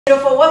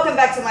Beautiful, welcome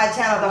back to my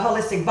channel, The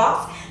Holistic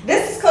Boss.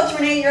 This is Coach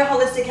Renee, your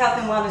holistic health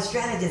and wellness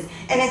strategist.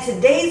 And in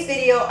today's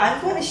video, I'm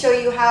going to show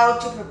you how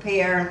to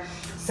prepare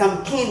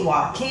some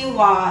quinoa.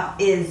 Quinoa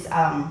is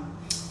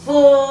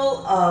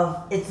full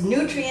of, it's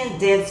nutrient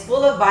dense,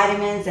 full of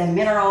vitamins and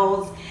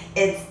minerals.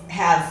 It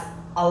has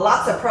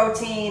lots of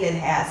protein, it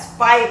has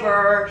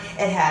fiber,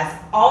 it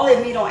has all the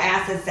amino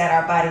acids that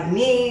our body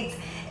needs.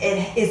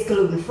 It is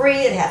gluten free,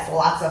 it has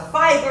lots of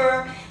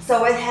fiber.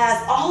 So it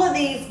has all of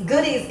these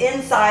goodies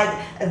inside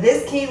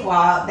this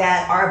quinoa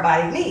that our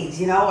body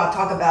needs. You know, I'll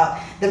talk about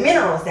the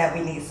minerals that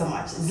we need so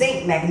much.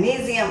 Zinc,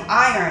 magnesium,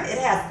 iron. It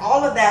has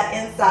all of that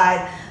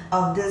inside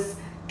of this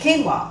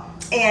quinoa.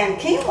 And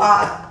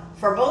quinoa,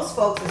 for most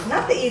folks, is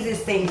not the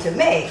easiest thing to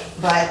make,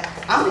 but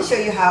I'm going to show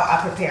you how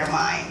I prepare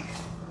mine.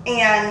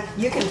 And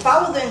you can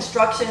follow the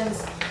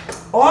instructions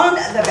on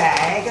the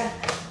bag.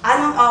 I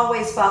don't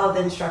always follow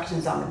the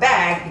instructions on the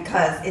bag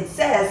because it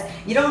says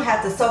you don't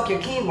have to soak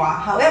your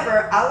quinoa.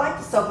 However, I like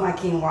to soak my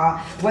quinoa,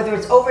 whether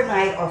it's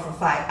overnight or for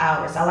 5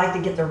 hours. I like to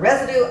get the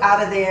residue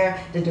out of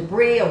there, the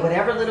debris or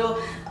whatever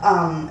little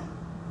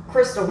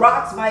crystal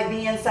rocks might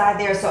be inside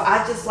there. So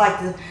I just like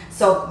to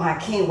soak my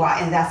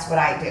quinoa, and that's what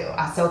I do.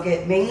 I soak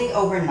it mainly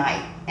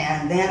overnight,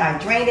 and then I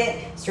drain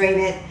it,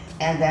 strain it,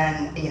 and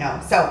then, you know,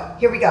 so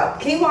here we go.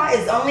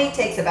 Quinoa only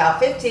takes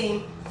about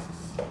 15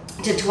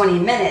 to 20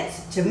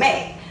 minutes to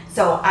make.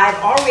 So I've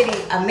already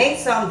made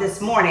some this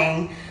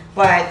morning,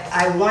 but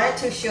I wanted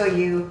to show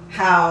you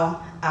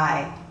how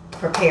I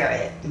prepare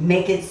it.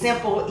 Make it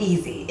simple,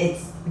 easy.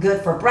 It's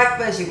good for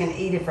breakfast. You can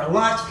eat it for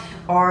lunch,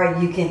 or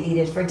you can eat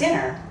it for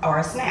dinner or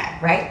a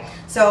snack, right?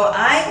 So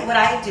what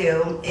I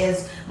do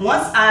is,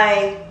 once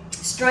I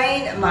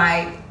strain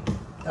my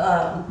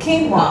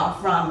quinoa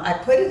I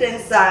put it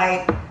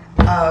inside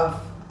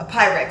of a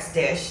Pyrex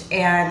dish,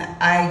 and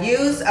I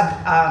use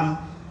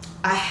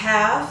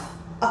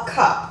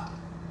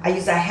I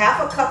use a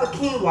half a cup of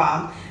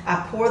quinoa.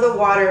 I pour the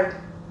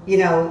water, you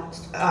know,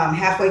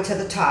 halfway to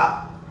the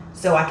top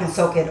so I can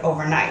soak it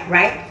overnight,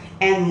 right?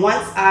 And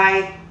once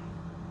I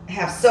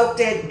have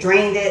soaked it,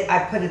 drained it,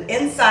 I put it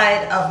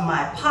inside of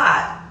my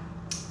pot.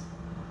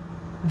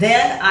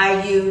 Then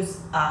I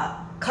use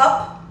a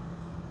cup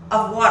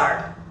of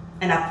water,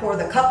 and I pour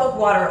the cup of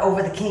water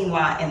over the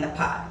quinoa in the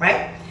pot,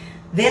 right?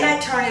 Then I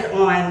turn it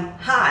on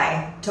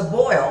high to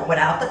boil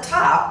without the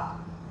top.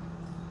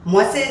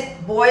 Once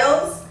it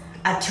boils,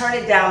 I turn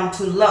it down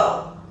to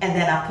low, and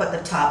then I put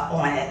the top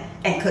on it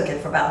and cook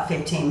it for about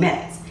 15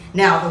 minutes.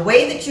 Now, the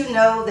way that you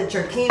know that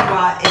your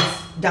quinoa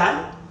is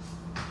done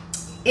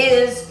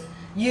is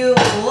you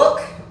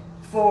look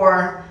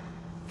for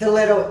the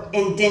little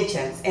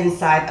indentions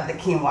inside of the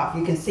quinoa. If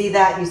you can see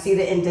that, you see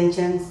the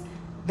indentions,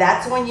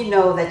 that's when you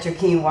know that your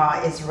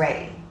quinoa is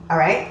ready, all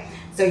right?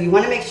 So you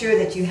want to make sure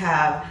that you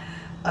have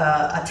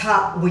a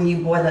top when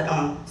you boil it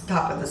on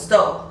top of the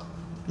stove.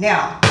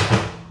 Now,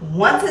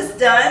 once it's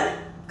done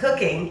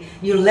cooking,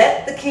 you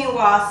let the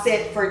quinoa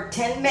sit for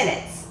 10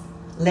 minutes.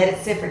 Let it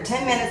sit for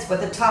 10 minutes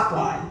with the top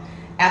on.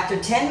 After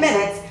 10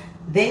 minutes,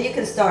 then you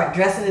can start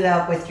dressing it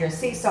up with your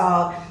sea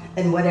salt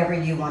and whatever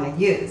you want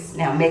to use.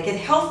 Now, make it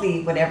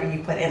healthy, whatever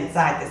you put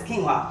inside this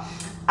quinoa.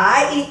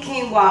 I eat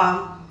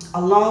quinoa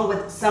along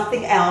with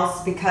something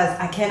else because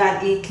I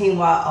cannot eat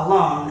quinoa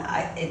alone.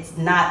 It's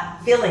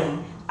not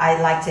filling.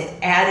 I like to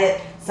add it,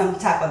 some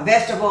type of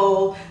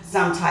vegetable,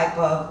 some type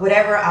of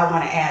whatever I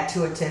want to add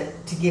to it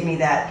to give me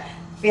that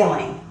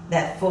feeling,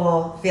 that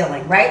full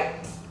feeling,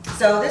 right?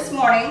 So this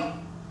morning,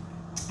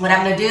 what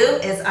I'm going to do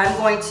is I'm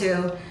going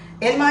to,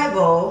 in my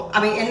bowl,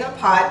 in the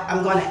pot,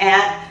 I'm going to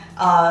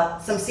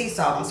add some sea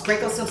salt. I'm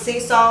sprinkle some sea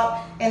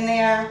salt in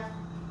there.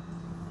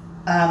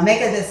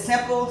 Make it as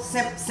simple,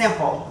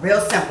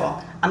 real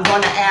simple. I'm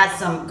going to add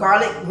some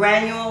garlic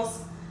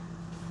granules,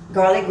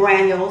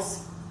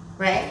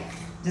 right?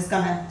 Just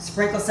going to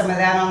sprinkle some of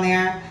that on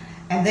there.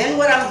 And then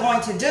what I'm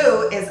going to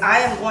do is I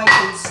am going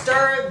to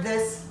stir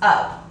this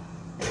up.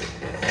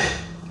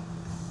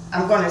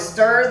 I'm going to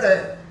stir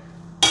the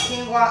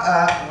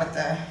quinoa up with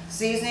the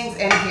seasonings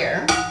in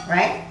here,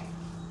 right?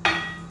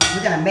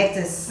 We're going to make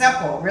this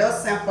simple, real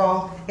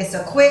simple. It's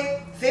a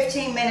quick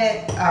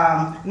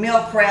 15-minute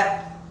meal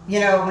prep, you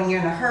know, when you're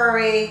in a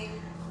hurry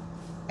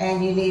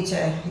and you need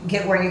to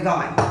get where you're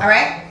going, all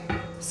right?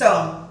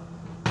 So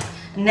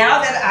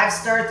now that I've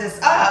stirred this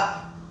up,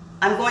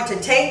 I'm going to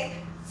take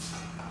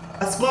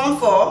a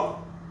spoonful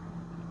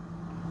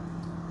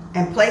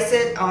and place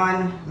it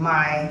on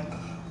my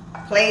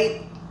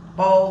plate,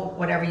 bowl,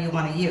 whatever you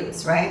want to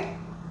use, right?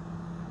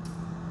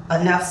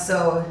 Enough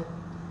so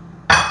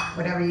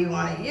whatever you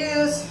want to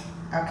use.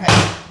 Okay.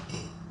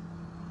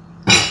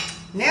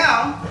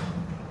 Now,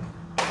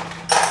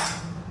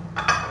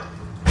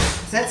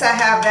 since I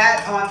have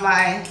that on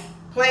my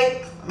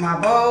plate, my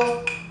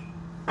bowl,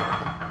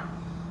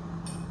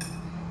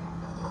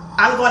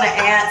 I'm going to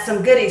add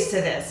some goodies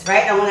to this,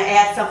 right? I want to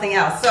add something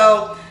else.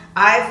 So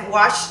I've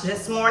washed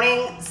this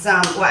morning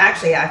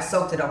I've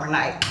soaked it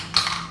overnight.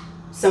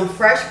 Some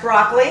fresh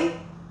broccoli.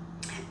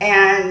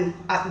 And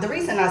the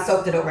reason I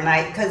soaked it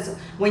overnight, because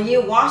when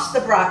you wash the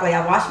broccoli,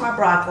 I wash my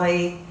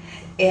broccoli,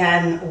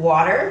 and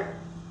water,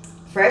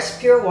 fresh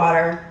pure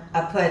water.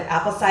 I put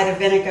apple cider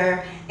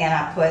vinegar and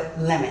I put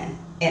lemon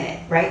in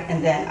it, right?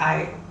 And then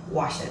I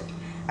wash it,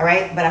 all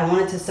right? But I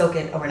wanted to soak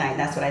it overnight, and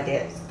that's what I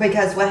did.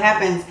 Because what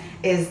happens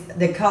is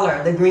the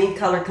color, the green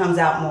color comes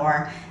out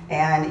more,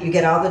 and you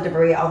get all the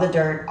debris, all the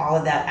dirt, all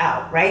of that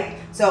out, right?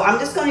 So I'm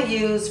just gonna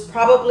use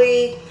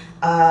probably,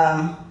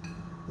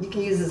 you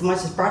can use as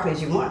much as broccoli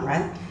as you want,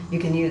 right? You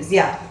can use,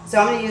 yeah. So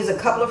I'm gonna use a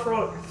couple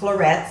of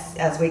florets,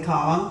 as we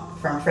call them,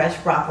 from fresh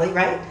broccoli,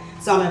 right?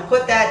 So I'm gonna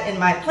put that in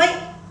my plate,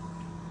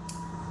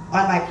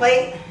 on my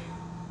plate.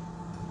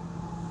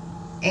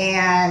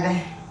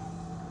 And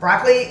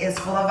broccoli is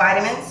full of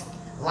vitamins,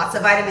 lots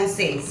of vitamin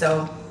C.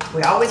 So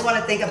we always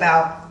wanna think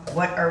about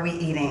what are we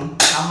eating,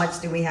 how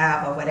much do we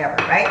have, or whatever,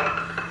 right?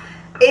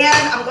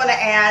 And I'm gonna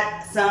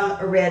add some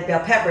red bell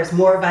peppers,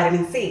 more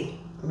vitamin C.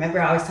 Remember,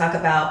 I always talk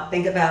about,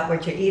 think about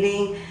what you're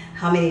eating,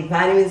 how many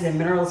vitamins and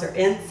minerals are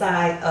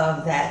inside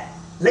of that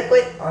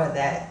liquid or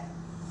that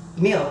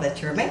meal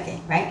that you're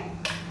making, right?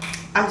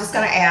 I'm just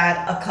gonna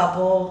add a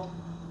couple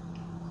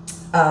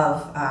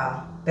of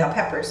bell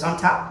peppers on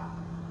top,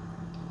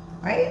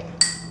 right?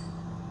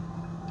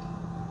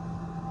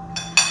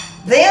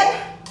 Then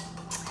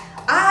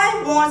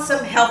I want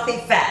some healthy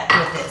fat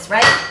with this,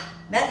 right?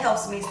 That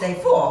helps me stay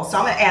full. So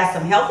I'm gonna add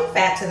some healthy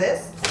fat to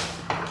this.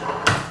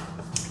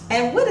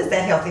 And what is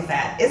that healthy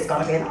fat? It's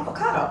gonna be an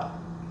avocado.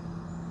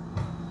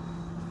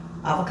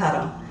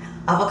 Avocado.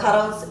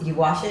 Avocados, you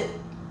wash it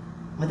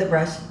with a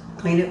brush,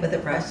 clean it with a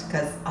brush,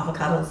 because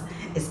avocados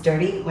is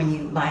dirty when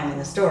you buy them in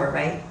the store,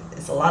 right?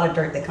 It's a lot of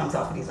dirt that comes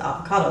off of these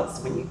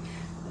avocados when you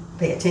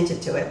pay attention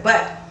to it.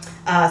 But,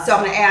 so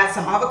I'm gonna add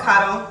some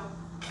avocado.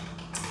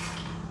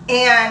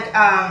 And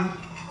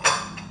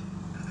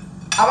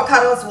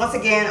avocados, once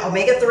again,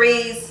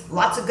 omega-3s,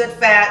 lots of good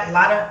fat, a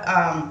lot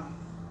of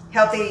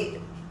healthy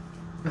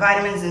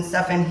vitamins and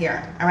stuff in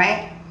here, all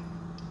right?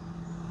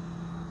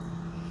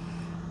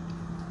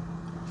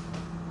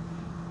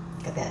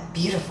 Look at that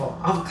beautiful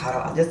avocado.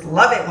 I just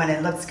love it when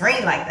it looks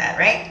green like that,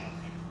 right?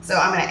 So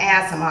I'm gonna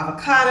add some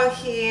avocado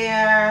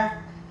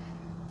here.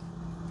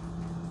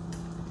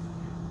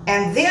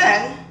 And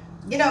then,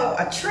 you know,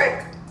 a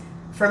trick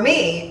for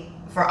me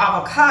for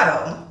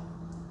avocado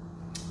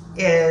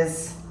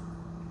is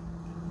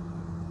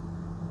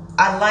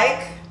I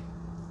like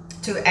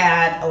to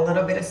add a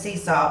little bit of sea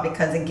salt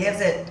because it gives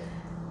it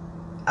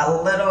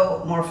a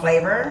little more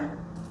flavor.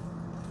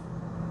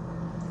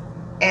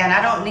 And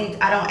I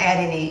don't add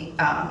any,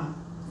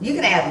 you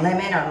can add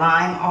lemon or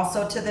lime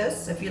also to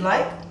this if you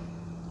like,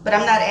 but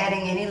I'm not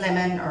adding any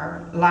lemon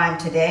or lime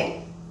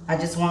today. I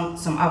just want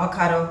some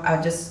avocado.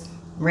 I'm just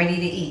ready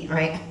to eat,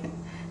 right?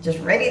 Just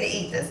ready to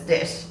eat this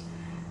dish.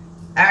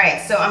 All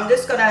right, so I'm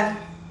just gonna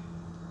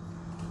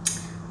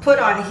put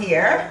on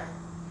here,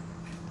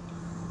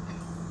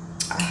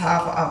 I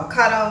have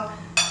avocado.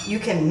 You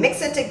can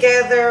mix it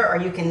together or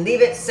you can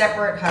leave it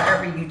separate,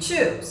 however you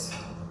choose.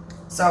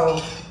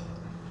 So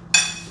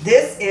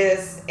this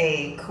is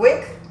a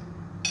quick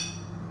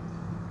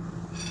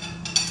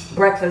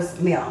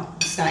breakfast meal. I'm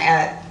just gonna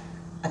add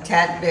a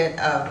tad bit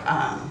of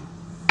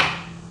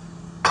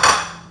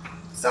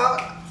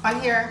salt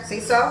on here, sea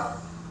salt.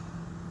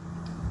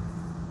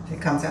 If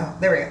it comes out,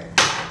 there we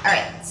go. All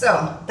right,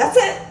 so that's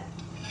it.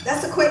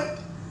 That's a quick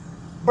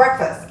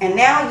breakfast. And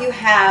now you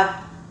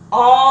have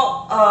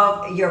all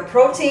of your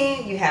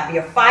protein, you have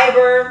your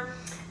fiber,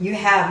 you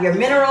have your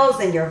minerals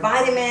and your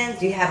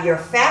vitamins, you have your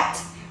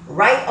fat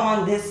right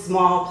on this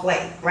small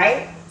plate,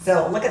 right?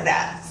 So look at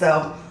that.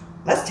 So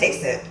let's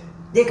taste it.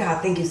 Dear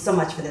God, thank you so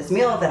much for this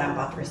meal that I'm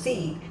about to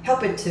receive.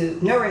 Help it to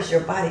nourish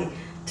your body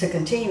to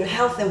continue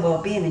health and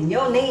well-being. In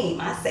your name,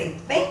 I say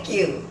thank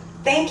you,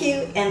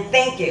 and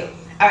thank you.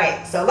 All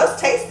right, so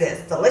let's taste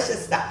this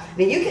delicious stuff.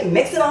 Then you can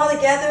mix it all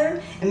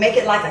together and make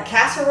it like a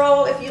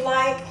casserole if you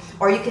like,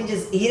 or you can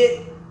just eat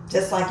it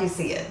just like you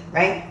see it,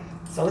 right?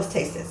 So let's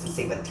taste this and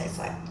see what it tastes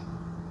like.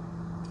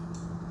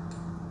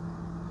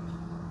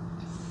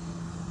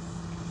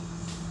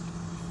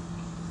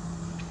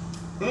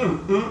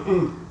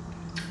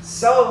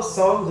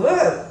 So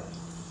good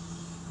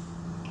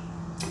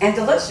and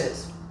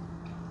delicious.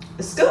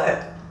 It's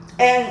good,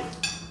 and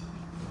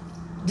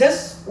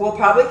this will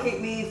probably keep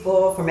me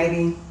full for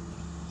maybe,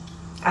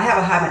 I have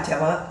a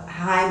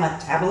high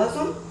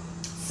metabolism,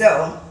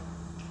 so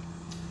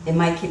it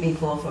might keep me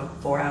full for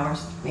 4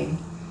 hours maybe,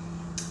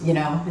 you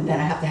know, and then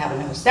I have to have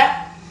another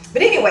step.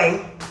 But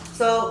anyway,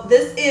 so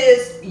this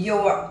is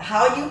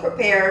how you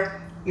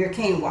prepare your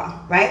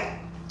quinoa, right?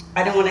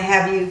 I didn't want to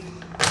have you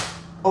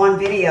on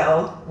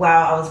video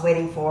while I was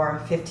waiting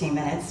for 15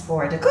 minutes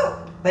for it to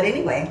cook. But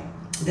anyway,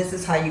 this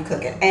is how you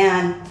cook it.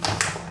 And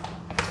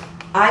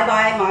I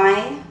buy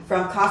mine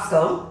from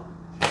Costco.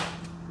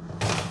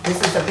 This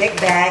is a big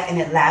bag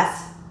and it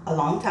lasts a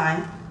long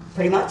time,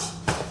 pretty much.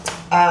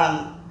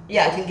 Yeah,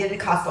 you can get it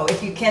at Costco.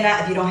 If you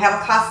don't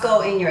have a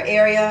Costco in your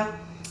area,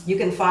 you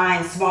can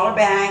find smaller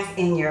bags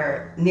in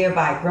your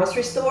nearby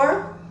grocery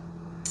store.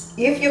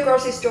 If your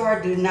grocery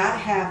store do not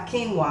have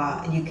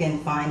quinoa, you can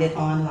find it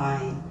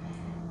online.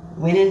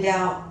 When in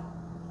doubt,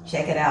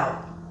 check it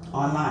out.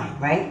 online,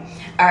 right?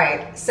 All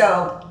right,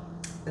 so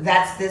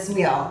that's this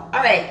meal.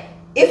 All right,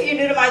 if you're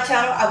new to my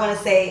channel, I want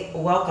to say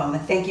welcome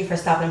and thank you for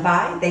stopping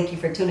by. Thank you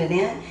for tuning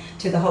in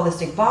to The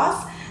Holistic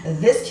Boss.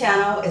 This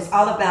channel is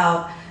all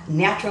about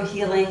natural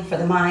healing for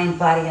the mind,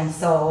 body, and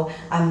soul.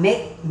 I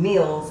make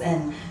meals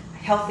and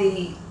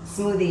healthy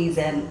smoothies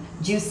and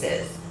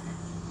juices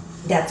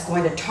that's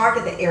going to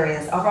target the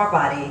areas of our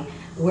body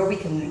where we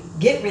can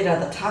get rid of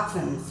the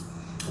toxins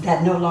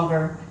that no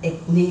longer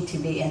need to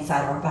be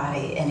inside our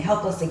body and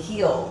help us to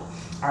heal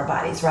our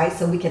bodies, right?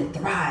 So we can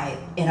thrive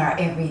in our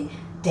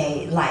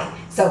everyday life.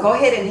 So go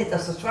ahead and hit the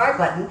subscribe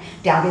button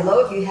down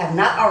below if you have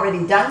not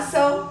already done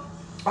so.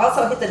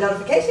 Also hit the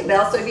notification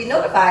bell so you'll be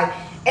notified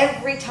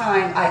every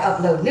time I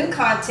upload new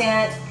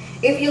content.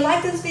 If you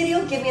like this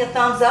video, give me a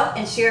thumbs up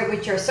and share it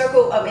with your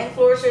circle of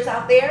influencers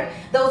out there.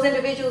 Those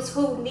individuals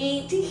who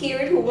need to hear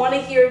it, who want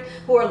to hear it,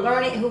 who are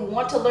learning, who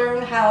want to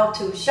learn how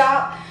to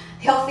shop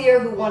healthier,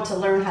 who want to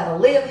learn how to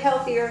live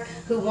healthier,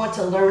 who want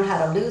to learn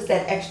how to lose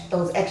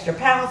those extra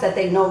pounds that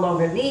they no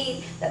longer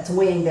need, that's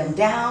weighing them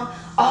down.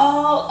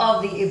 All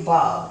of the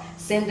above,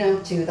 send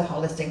them to The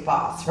Holistic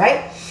Boss,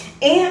 right?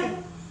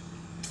 And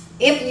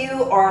if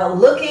you are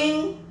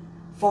looking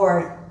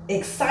for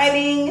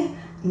exciting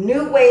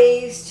new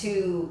ways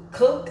to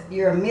cook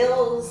your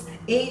meals,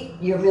 eat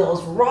your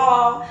meals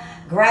raw,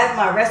 grab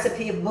my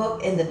recipe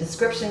book in the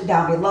description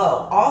down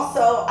below.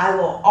 Also, I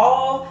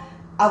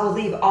will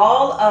leave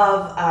all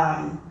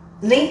of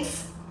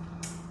links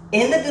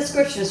in the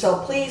description, so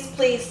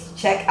please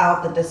check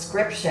out the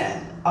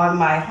description on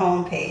my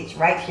homepage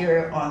right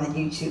here on the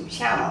YouTube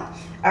channel.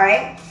 All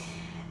right,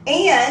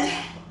 and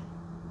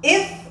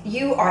if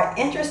you are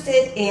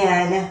interested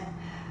in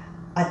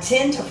a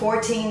 10 to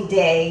 14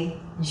 day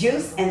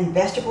juice and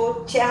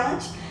vegetable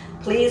challenge,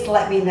 please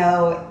let me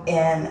know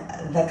in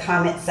the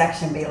comment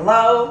section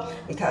below,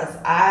 because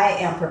I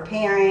am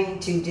preparing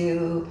to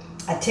do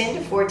a 10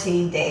 to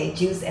 14 day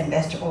juice and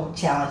vegetable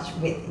challenge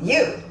with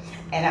you.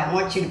 And I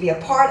want you to be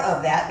a part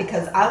of that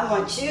because I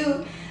want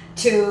you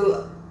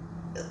to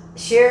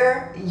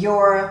share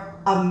your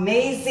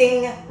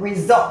amazing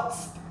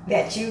results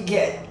that you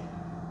get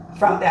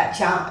from that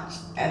challenge.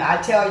 And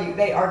I tell you,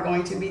 they are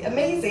going to be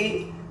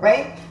amazing,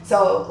 right?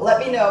 So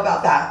let me know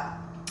about that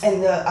in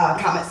the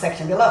comment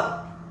section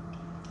below.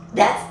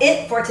 That's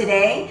it for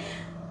today's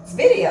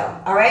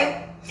video, all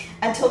right?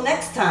 Until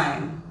next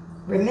time,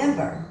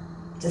 remember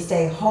to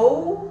stay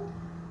whole,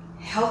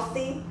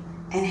 healthy,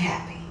 and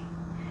happy.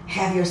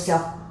 Have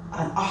yourself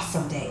an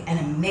awesome day, an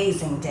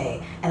amazing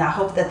day, and I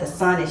hope that the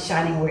sun is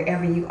shining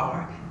wherever you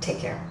are. Take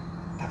care.